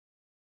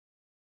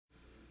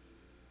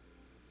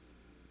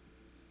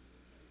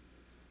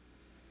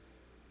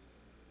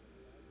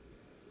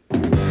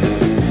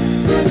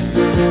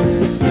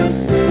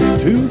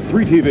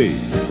123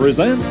 TV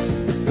presents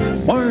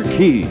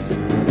Marquee.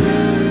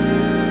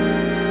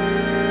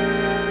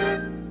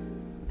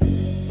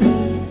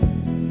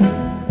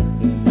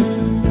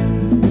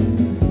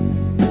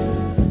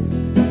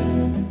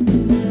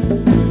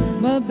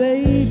 My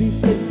baby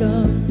said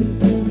something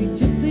to me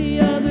just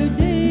the other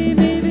day.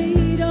 Maybe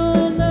he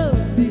don't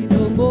love me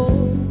no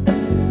more,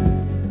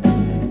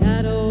 and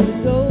I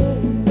don't know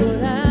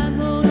what I'm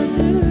gonna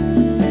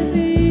do if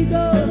he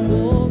goes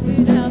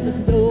walking out the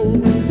door.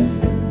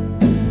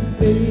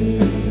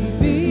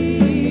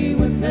 Baby,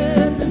 what's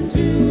happened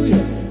to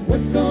you?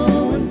 What's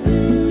going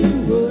through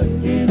you? What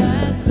can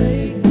I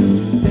say?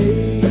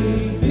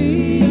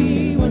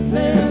 Baby, what's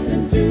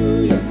happened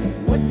to you?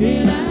 What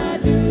can I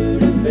do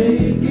to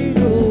make it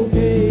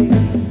okay?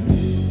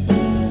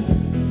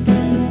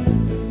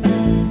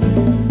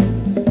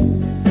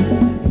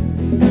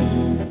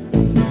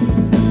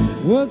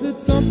 Was it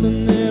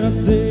something that I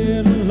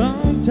said a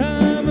long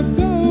time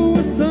ago,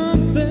 or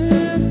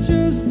something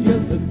just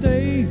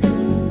yesterday?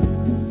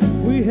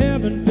 We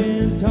haven't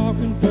been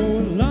talking for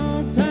a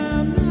long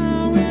time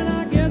now, and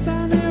I guess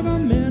I never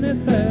meant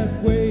it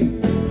that way.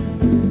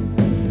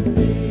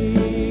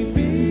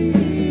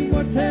 Baby,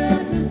 what's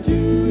happening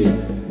to you?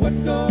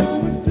 What's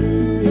going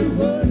through you?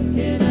 What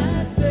can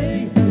I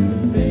say?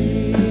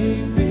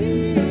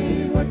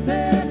 Baby, what's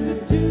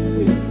happening to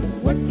you?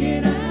 What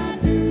can I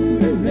do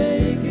to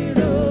make it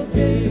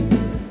okay?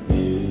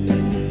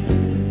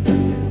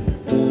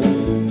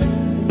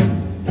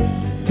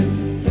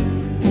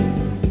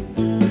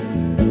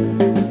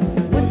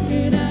 What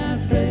can I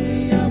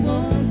say? I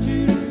want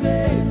you to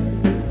stay.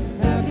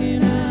 How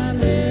can I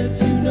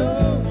let you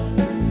know?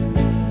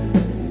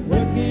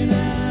 What can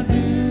I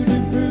do to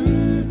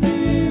prove to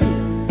you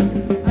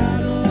I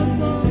don't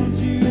want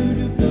you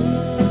to go?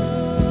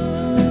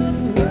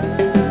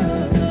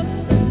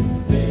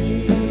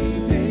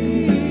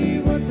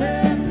 Baby, what's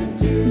happening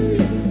to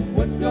you?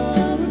 What's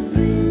going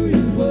through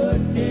you? What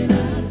can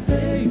I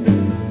say?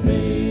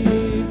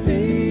 Baby,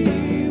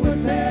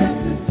 what's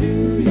happening to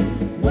you?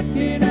 What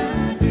can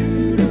I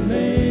do to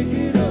make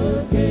it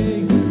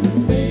okay?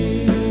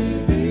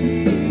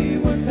 Baby,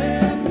 what's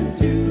happening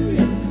to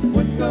you?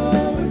 What's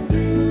going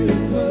through you?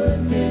 What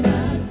can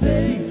I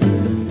say?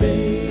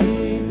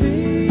 Baby,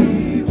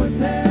 what's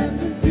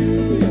happening to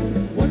you?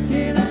 What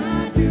can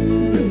I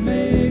do to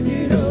make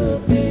it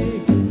okay?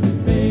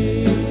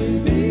 Baby,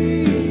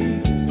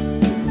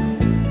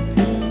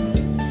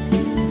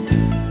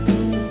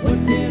 what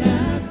can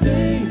I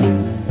say?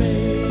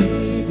 Baby,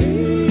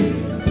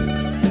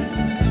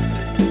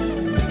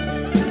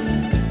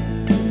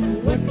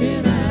 what can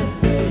I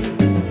say?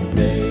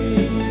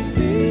 Baby,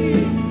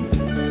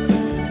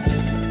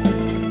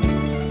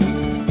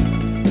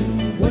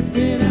 what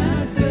can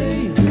I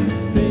say?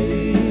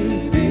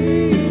 Baby,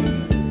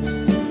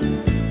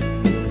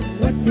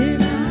 what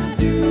can I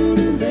do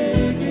to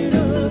make it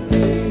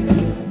okay?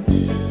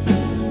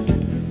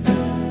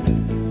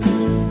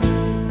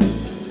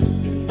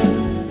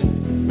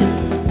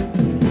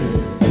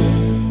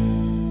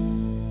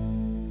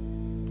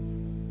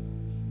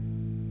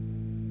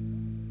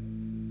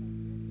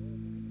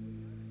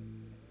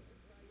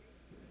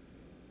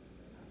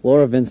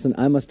 Laura Vinson,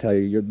 I must tell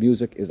you, your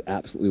music is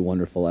absolutely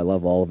wonderful. I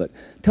love all of it.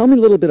 Tell me a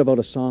little bit about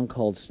a song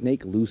called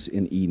Snake Loose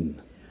in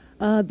Eden.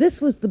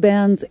 This was the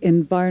band's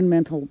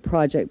environmental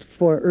project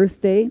for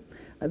Earth Day.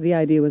 The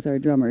idea was our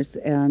drummers,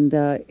 and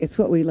it's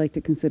what we like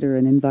to consider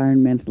an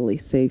environmentally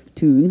safe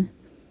tune.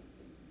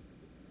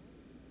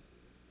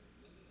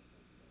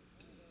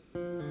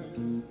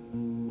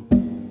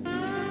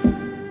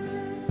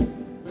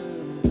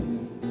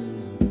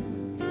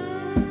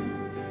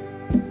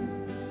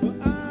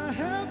 I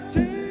have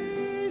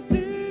tasted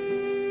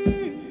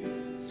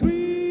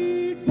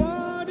sweet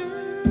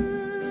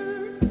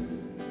water,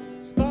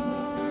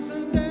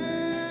 sparkling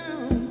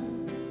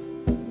down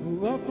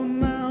off a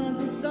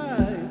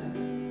mountainside,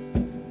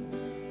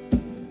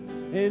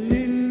 and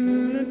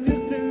in the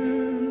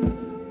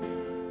distance,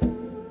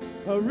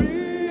 a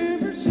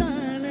river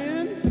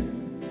shining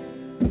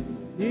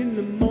in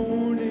the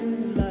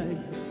morning light.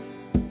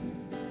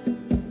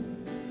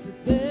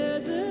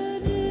 There's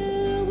an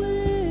ill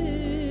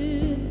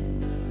wind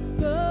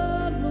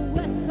from the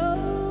west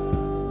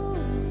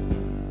coast,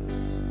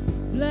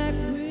 black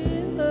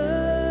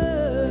rivers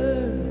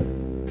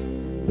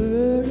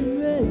burning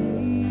red,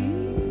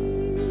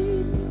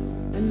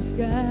 and the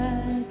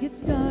sky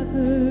gets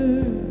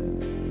darker,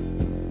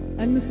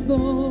 and the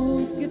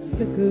smoke gets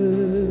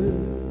thicker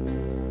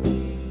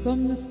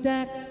from the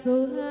stacks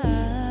so high.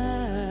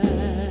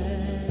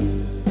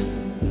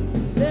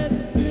 There's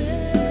a snake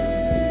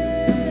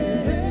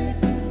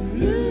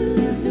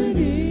loose in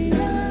Eden,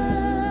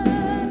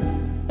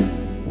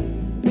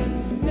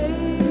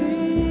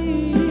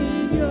 maybe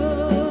in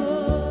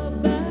your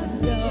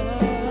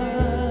backyard.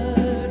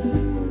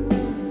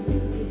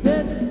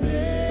 There's a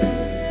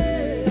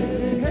snake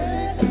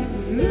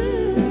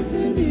loose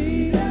in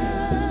Eden.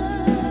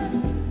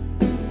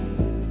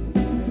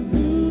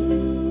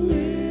 Who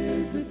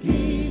is the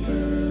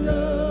keeper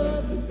of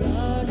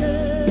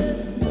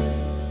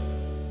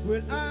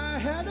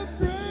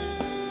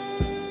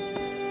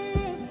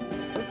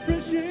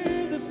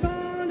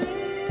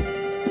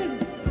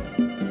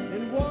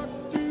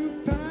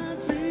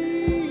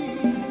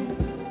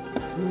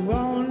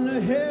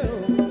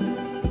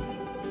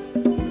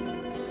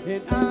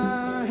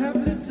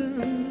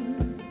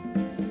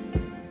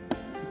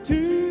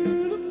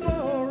to the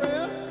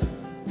forest,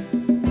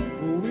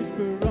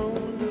 whisper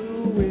on the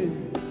wind.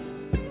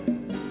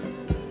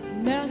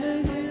 Now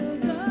the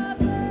hills are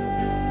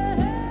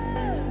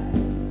bare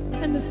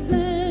and the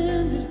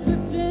sand is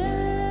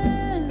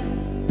drifting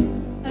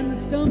and the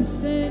stumps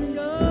stand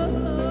gold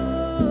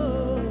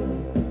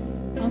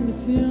on the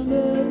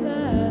timberline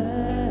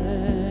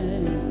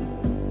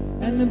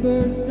and the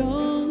birds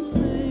don't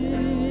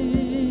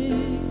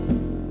sing,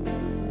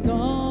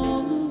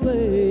 gone the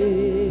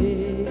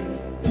way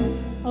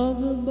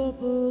of the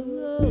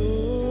buffalo.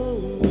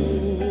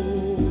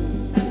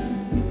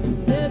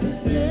 There's a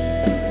snake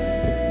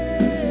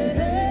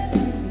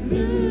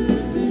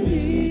loose in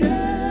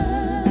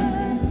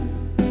here,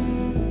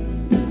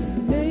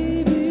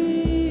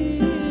 maybe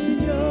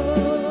in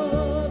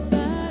your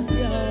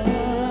backyard.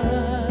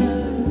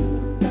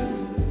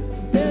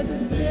 There's a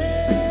snake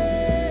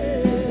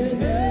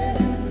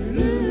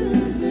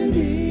loose in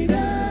here.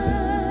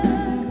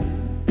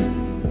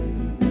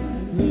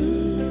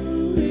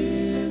 Who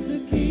is the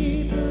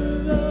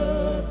keeper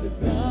of the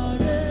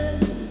garden?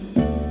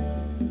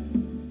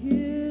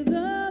 Hear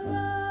the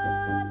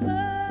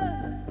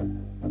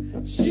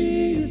mother,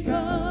 she is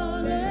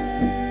calling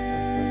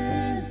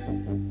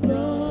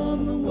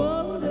from the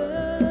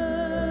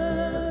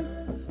water,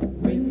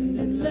 wind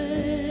and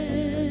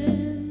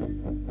land.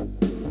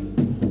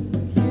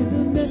 Hear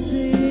the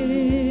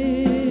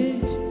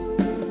message,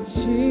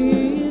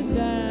 she is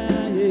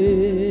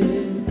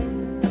dying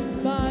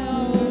by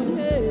our own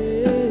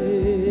hand.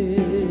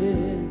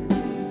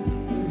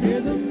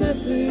 Hear the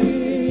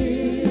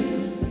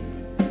message,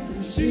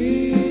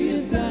 she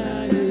is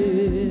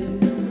dying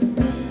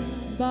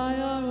by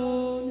our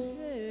own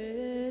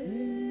hand.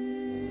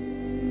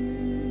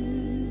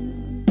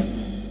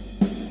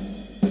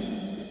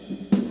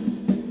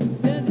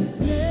 There's a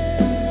snake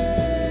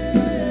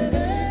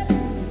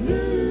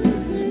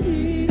loose in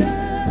Eden,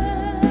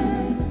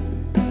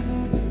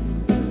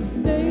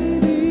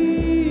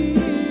 maybe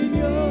in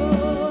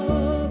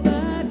your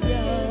backyard.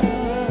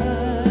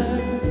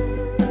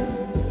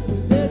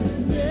 There's a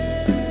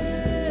snake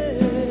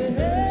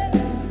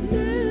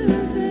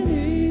loose in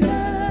Eden.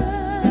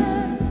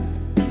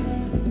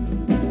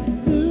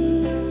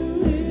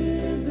 Who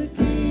is the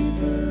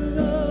keeper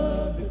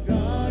of the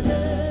garden?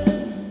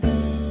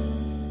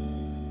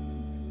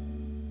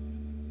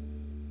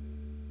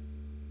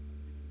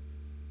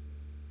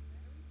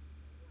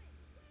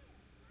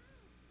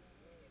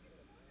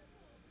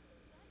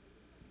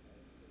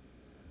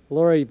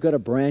 Laura, you've got a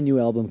brand new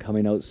album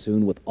coming out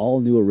soon with all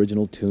new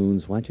original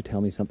tunes. Why don't you tell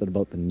me something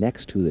about the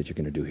next two that you're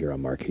going to do here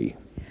on Marquee?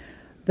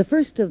 The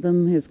first of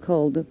them is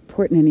called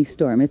Port in Any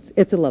Storm.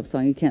 It's a love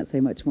song. You can't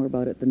say much more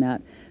about it than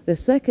that. The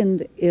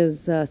second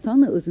is a song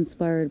that was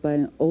inspired by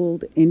an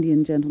old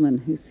Indian gentleman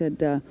who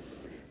said,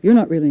 you're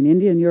not really an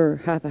Indian, you're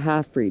half a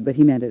half-breed, but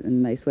he meant it in a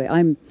nice way.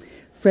 I'm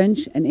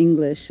French and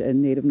English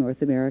and Native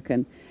North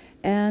American.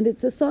 And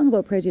it's a song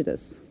about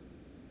prejudice.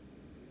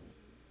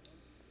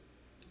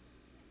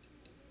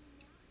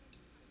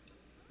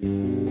 I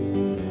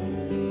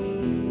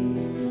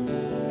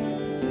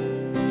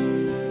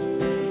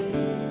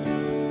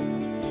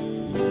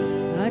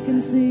can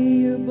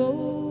see your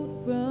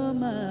boat from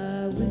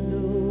my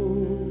window,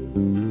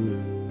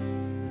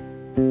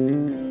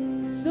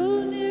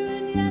 so near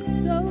and yet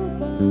so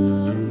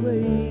far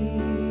away.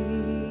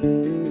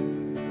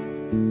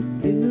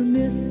 In the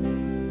mist,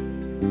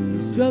 you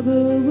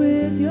struggle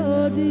with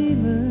your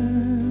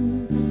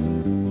demons,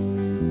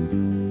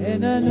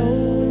 and I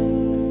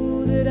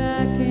know that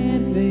I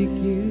can't make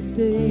you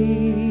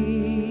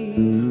stay.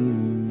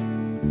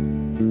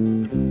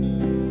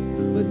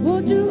 But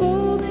won't you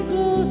hold me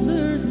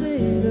closer,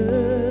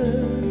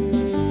 sailor?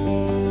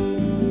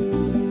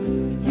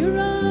 Your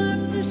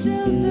arms are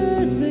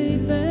shelter,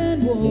 safe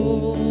and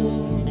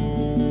warm.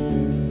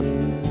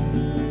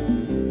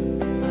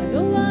 I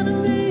don't want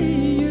to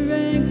be your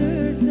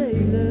anchor,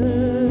 sailor,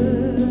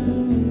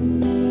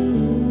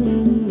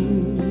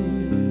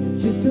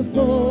 just a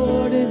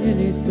port in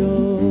any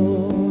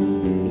storm.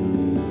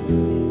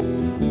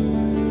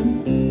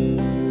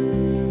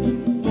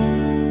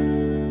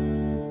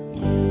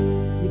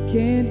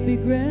 Can't be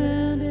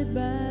grounded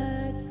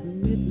by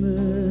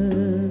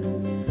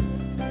commitments.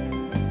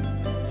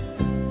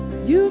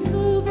 You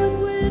move with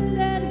wind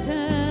and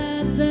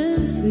tides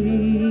and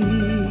sea.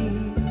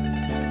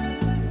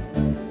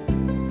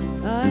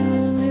 I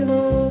only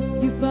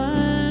hope you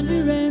find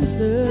your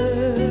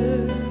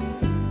answer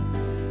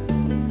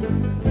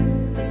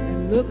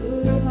and look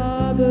for a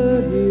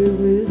harbor here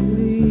with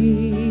me.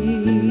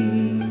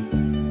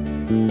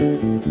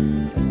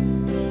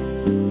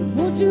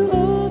 Won't you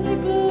hold me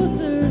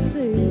closer,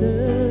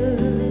 sailor?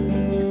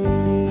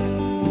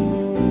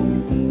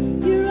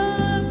 Your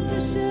arms are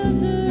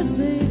shelter,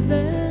 safe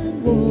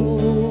and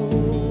warm.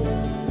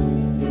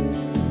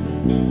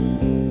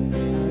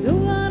 I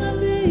don't want to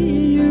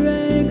be your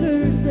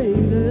anchor,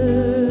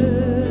 sailor,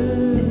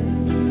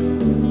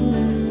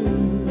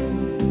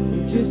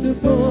 just a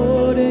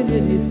port in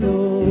any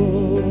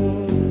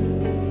storm.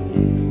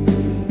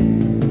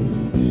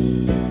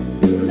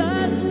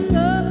 Life's a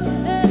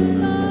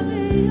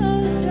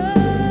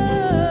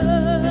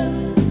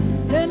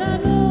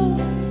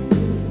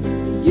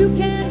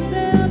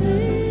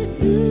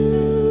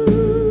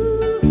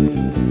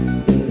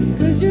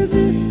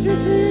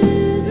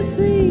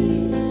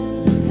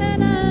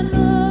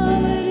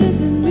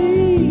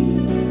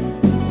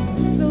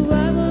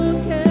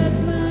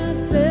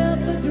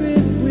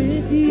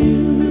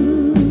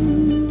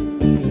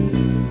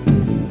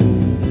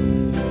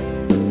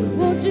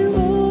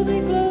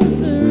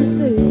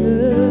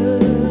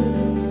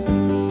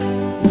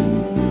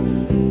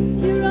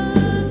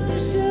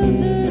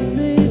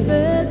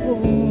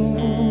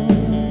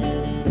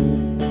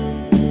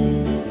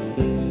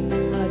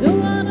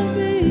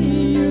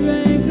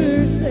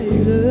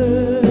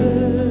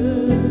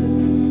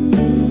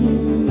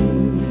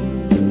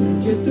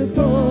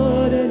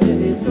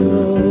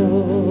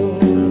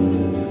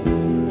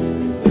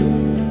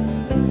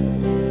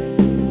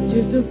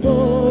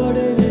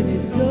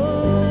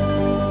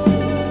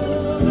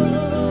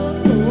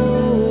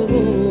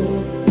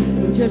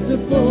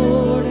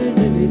Chesterport and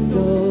every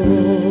store.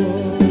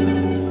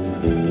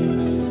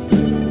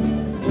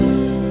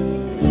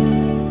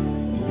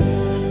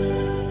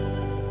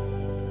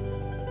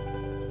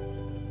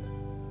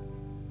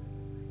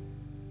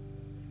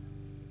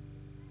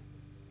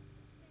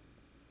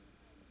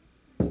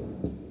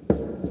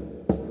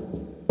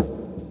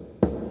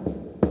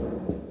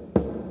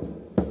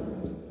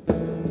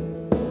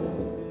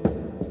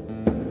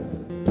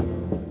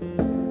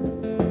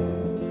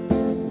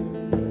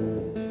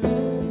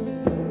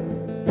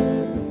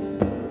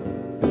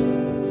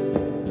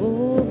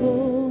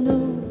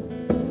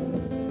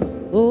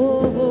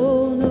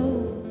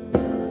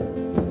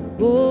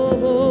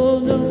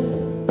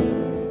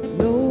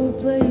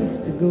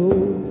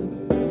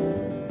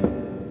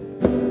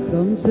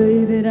 Some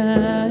say that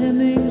I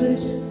am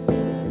English,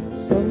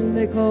 some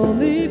they call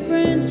me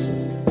French,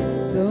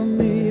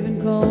 some even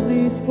call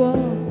me squaw,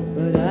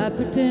 but I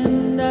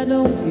pretend I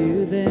don't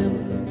hear them.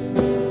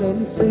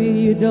 Some say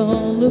you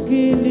don't look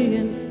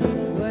Indian,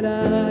 but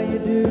how you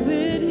do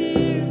it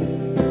here?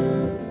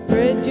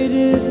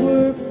 Prejudice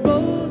works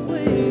both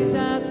ways,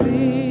 I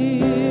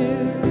fear.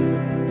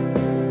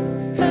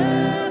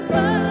 Half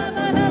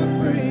right, half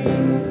free,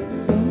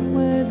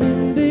 somewhere's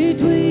in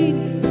between.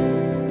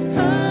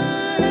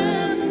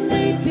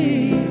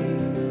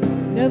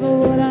 Never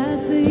what I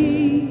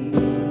see,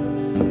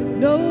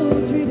 no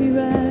treaty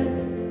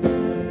rights,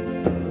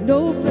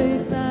 no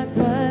place like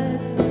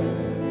whites.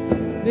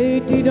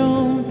 Métis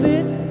don't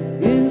fit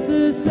in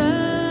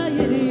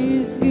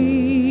society's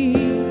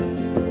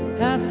scheme.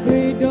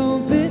 Half-breed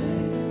don't fit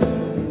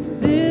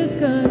this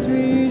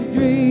country's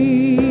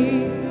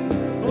dream.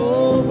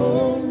 Oh,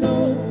 oh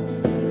no,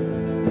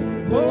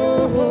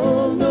 oh,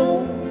 oh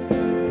no,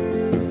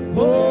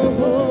 oh,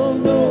 oh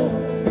no,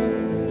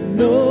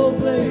 no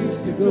place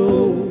to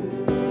go.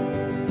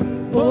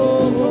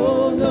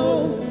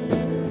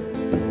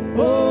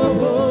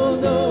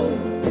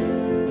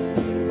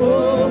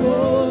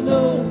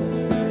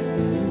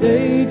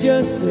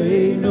 Just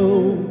say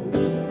no.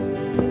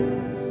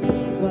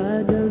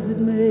 Why does it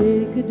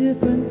make a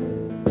difference?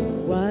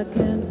 Why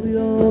can't we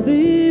all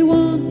be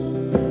one?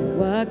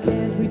 Why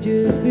can't we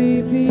just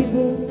be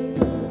people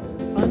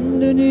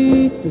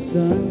underneath the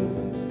sun?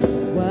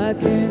 Why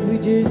can't we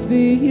just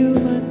be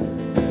human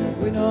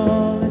when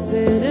all is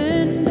said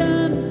and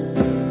done?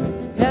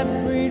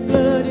 Half-breed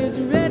blood is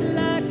red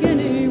like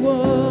anyone.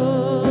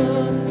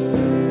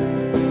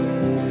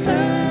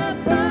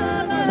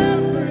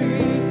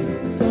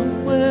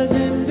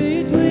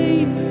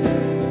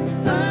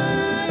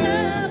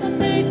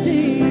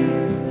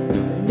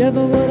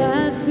 Never what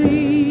I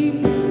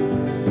see,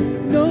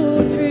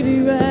 no treaty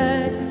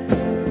rights,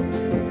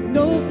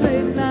 no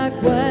place like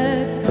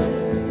whites.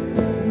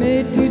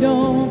 Métis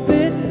don't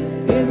fit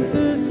in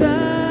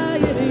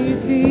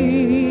society's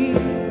scheme.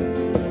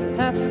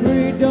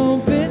 Half-breed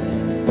don't fit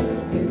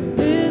in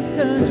this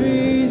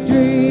country's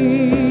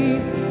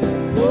dream.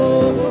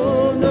 Oh,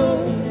 oh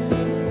no,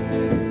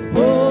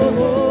 oh,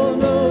 oh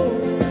no,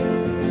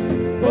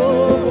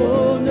 oh,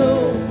 oh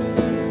no,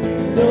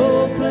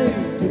 no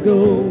place to go.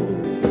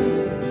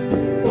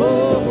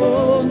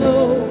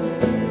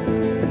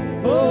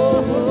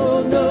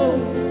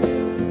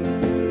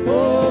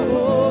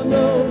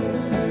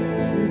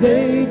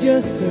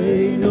 Just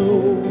say no.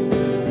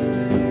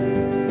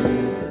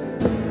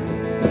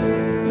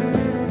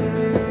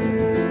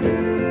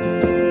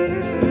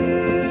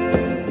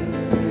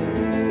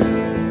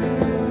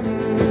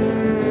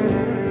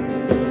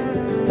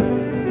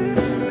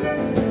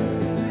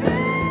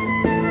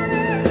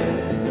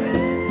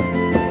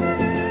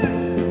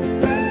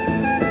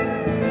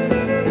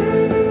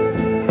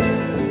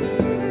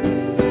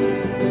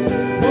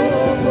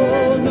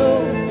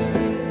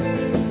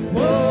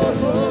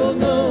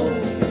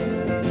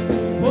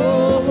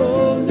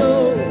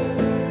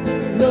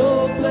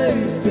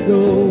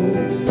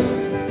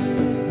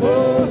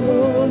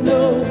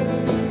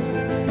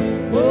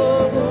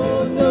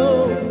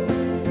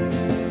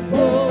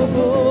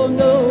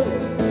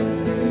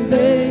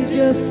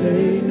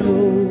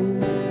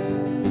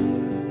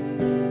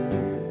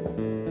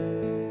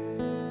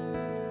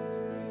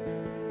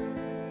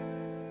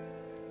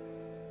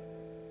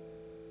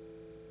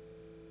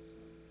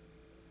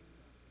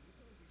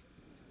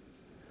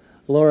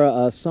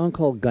 Laura, a song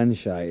called Gun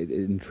Shy, it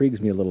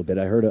intrigues me a little bit.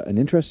 I heard an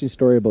interesting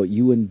story about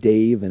you and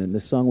Dave, and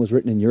this song was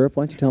written in Europe.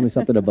 Why don't you tell me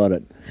something about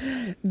it?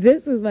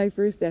 This was my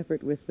first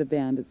effort with the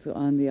band. It's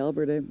on the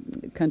Alberta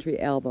country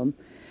album,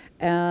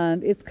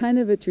 and it's kind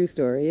of a true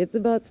story. It's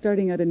about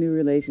starting out a new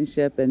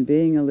relationship and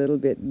being a little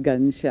bit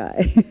gun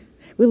shy.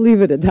 We'll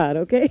leave it at that,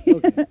 okay?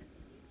 Okay.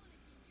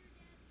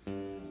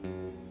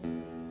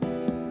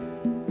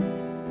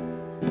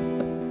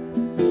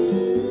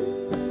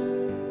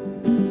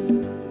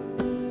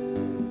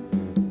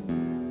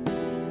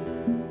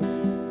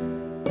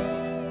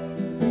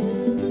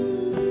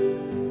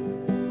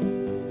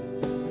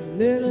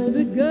 Little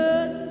bit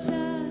gun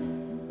shy,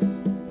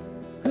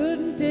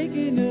 couldn't take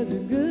another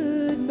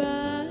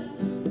goodbye.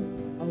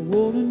 I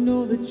wanna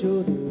know that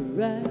you're the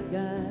right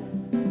guy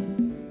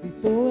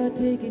before I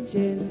take a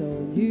chance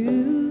on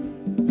you.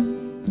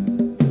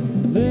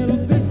 Little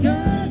bit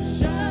gun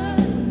shy,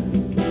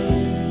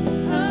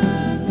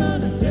 I'm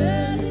gonna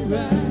tell you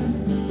right.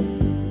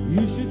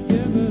 You should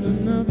give it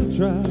another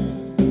try.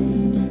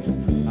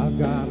 I've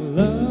got a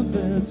love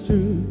that's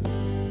true.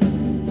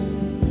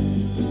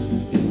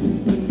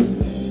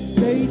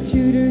 Straight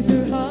shooters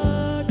are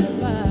hard to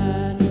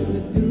find,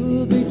 the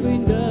duel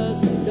between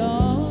dusk and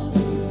dawn.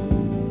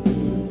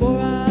 Before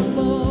I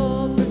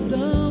fall for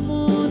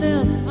someone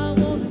else, I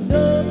want to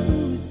know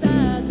whose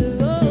side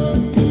they're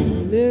on.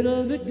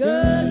 Little bit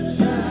gun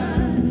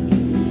shy,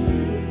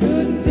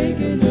 couldn't take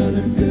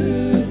another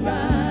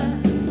goodbye.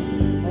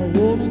 I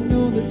want to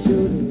know that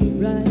you're the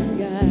right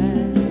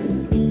guy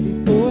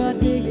before I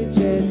take a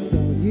chance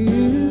on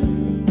you.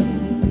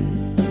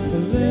 A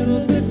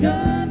little bit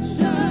gun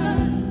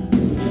shy,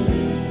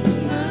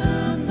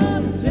 I'm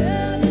gonna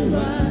tell you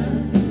why.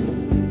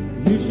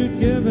 You should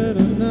give it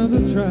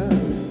another try.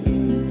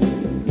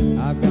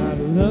 I've got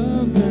a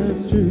love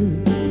that's true.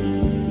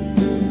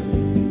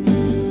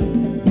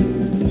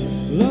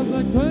 Love's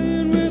like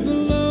playing with a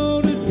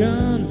loaded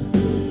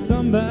gun.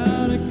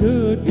 Somebody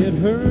could get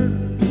hurt.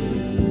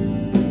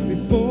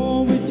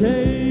 Before we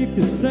take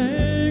this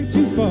thing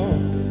too far,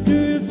 do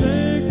you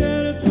think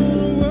that it's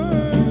gonna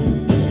work?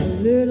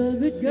 A little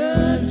bit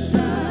gun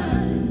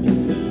shy,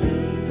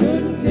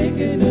 couldn't take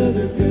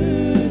another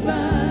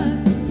goodbye.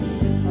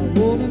 I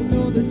wanna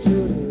know that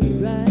you're the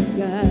right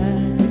guy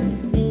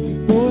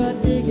before I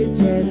take a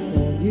chance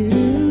on you.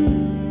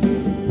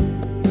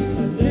 A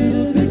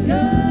little bit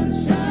gun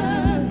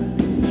shy,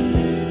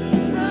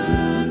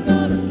 I'm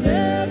gonna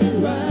tell you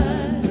why.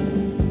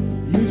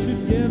 You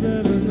should give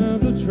it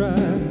another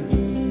try.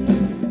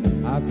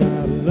 I've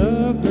got a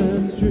love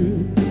that's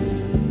true.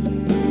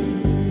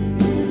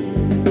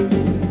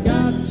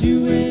 Got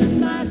you in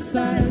my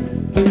sights,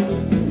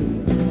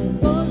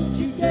 want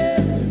you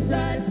dead to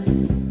rights,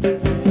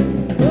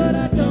 but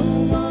I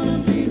don't wanna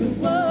be the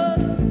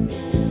one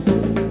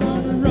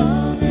on the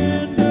wrong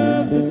end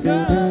of the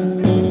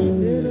gun.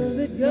 Little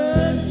bit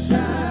gun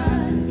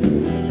Shy,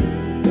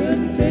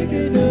 couldn't take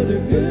another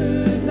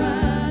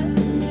goodbye.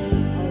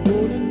 I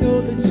wanna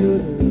know that you're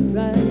the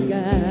right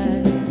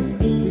guy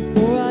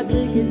before I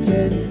take a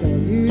chance on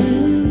you.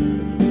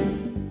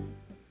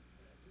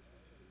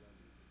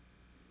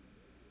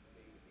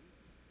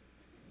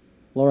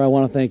 Laura, I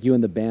want to thank you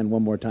and the band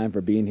one more time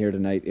for being here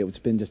tonight. It's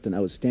been just an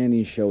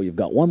outstanding show. You've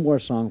got one more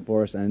song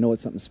for us, and I know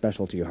it's something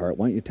special to your heart.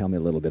 Why don't you tell me a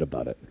little bit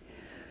about it?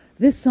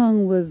 This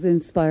song was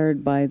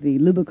inspired by the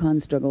Lubicon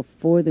struggle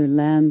for their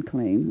land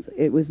claims.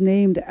 It was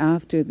named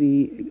after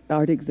the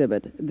art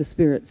exhibit, The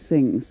Spirit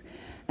Sings.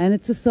 And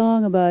it's a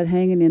song about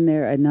hanging in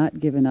there and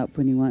not giving up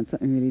when you want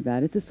something really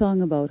bad. It's a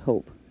song about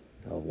hope.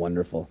 Oh,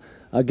 wonderful.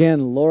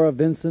 Again, Laura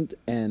Vincent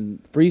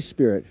and Free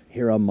Spirit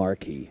here on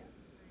Marquee.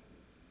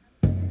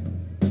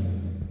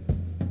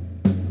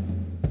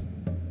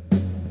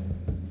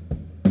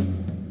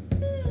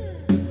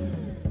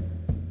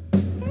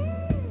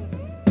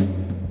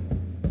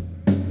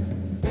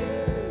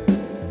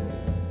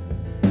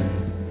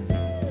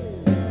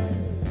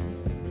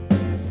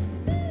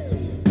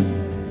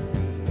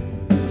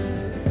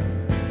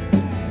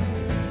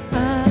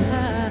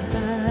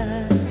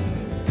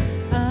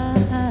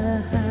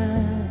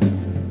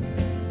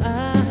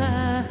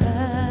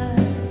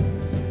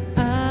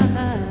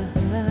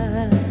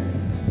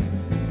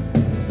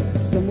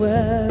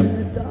 Somewhere in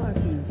the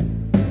darkness,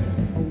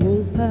 a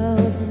wolf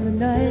howls in the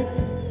night,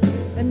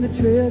 and the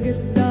trail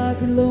gets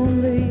dark and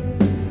lonely,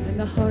 and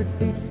the heart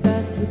beats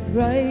fast with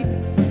fright.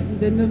 And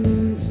then the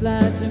moon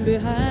slides in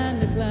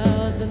behind the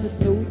clouds, and the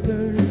snow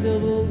turns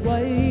silver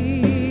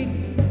white,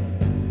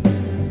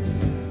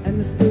 and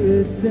the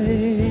spirit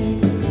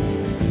sings.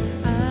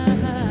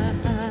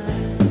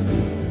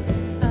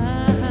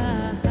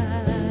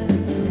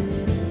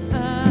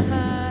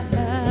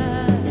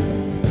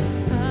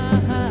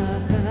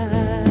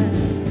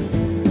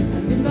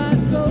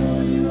 So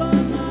you are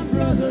my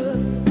brother,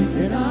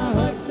 and our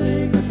hearts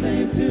sing the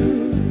same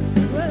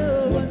tune.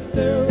 Well, once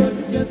there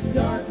was just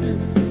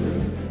darkness,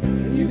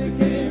 and you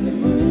became the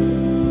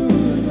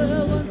moon.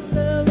 Well, once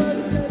there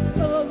was just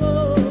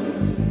sorrow,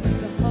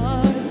 the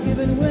heart is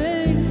given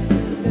wings,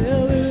 there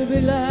will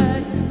be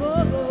light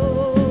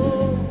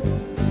tomorrow.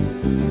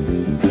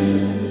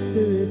 And the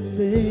spirit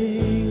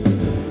sings.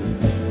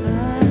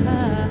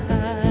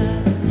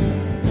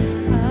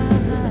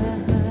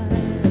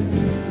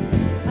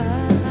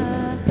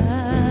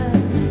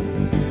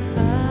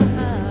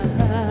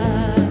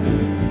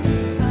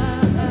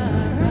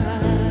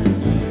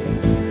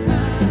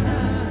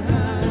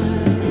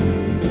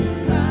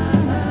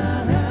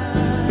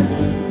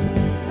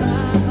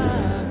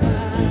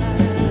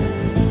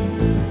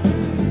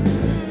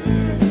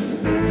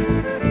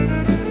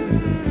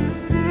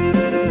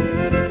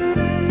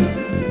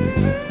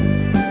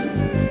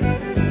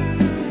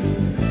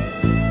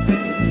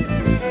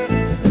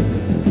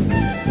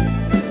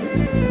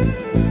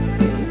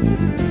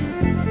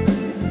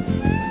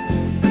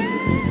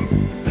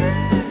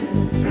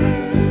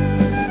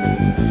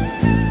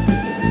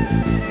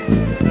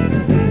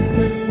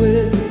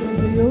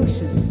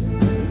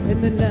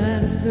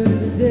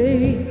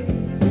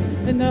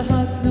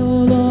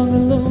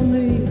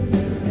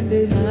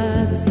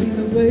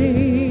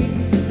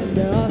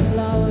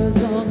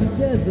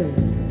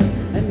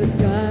 and the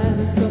skies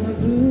are summer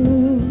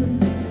blue,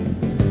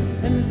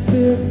 and the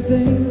spirit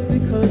sings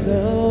because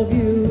of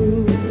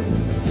you.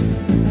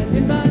 And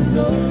in my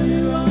soul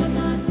you are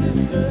my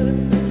sister,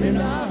 and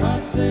our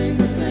hearts sing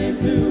the same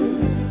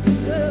tune.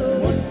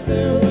 Well, once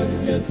there was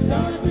just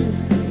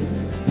darkness,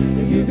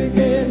 you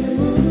became the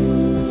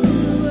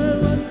moon.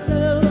 Well, once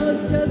there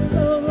was just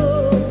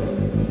sorrow,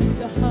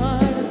 the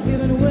heart has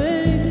given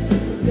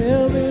wings, there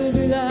will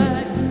be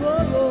light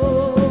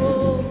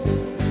tomorrow.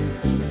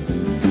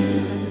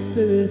 And the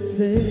spirit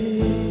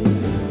sings.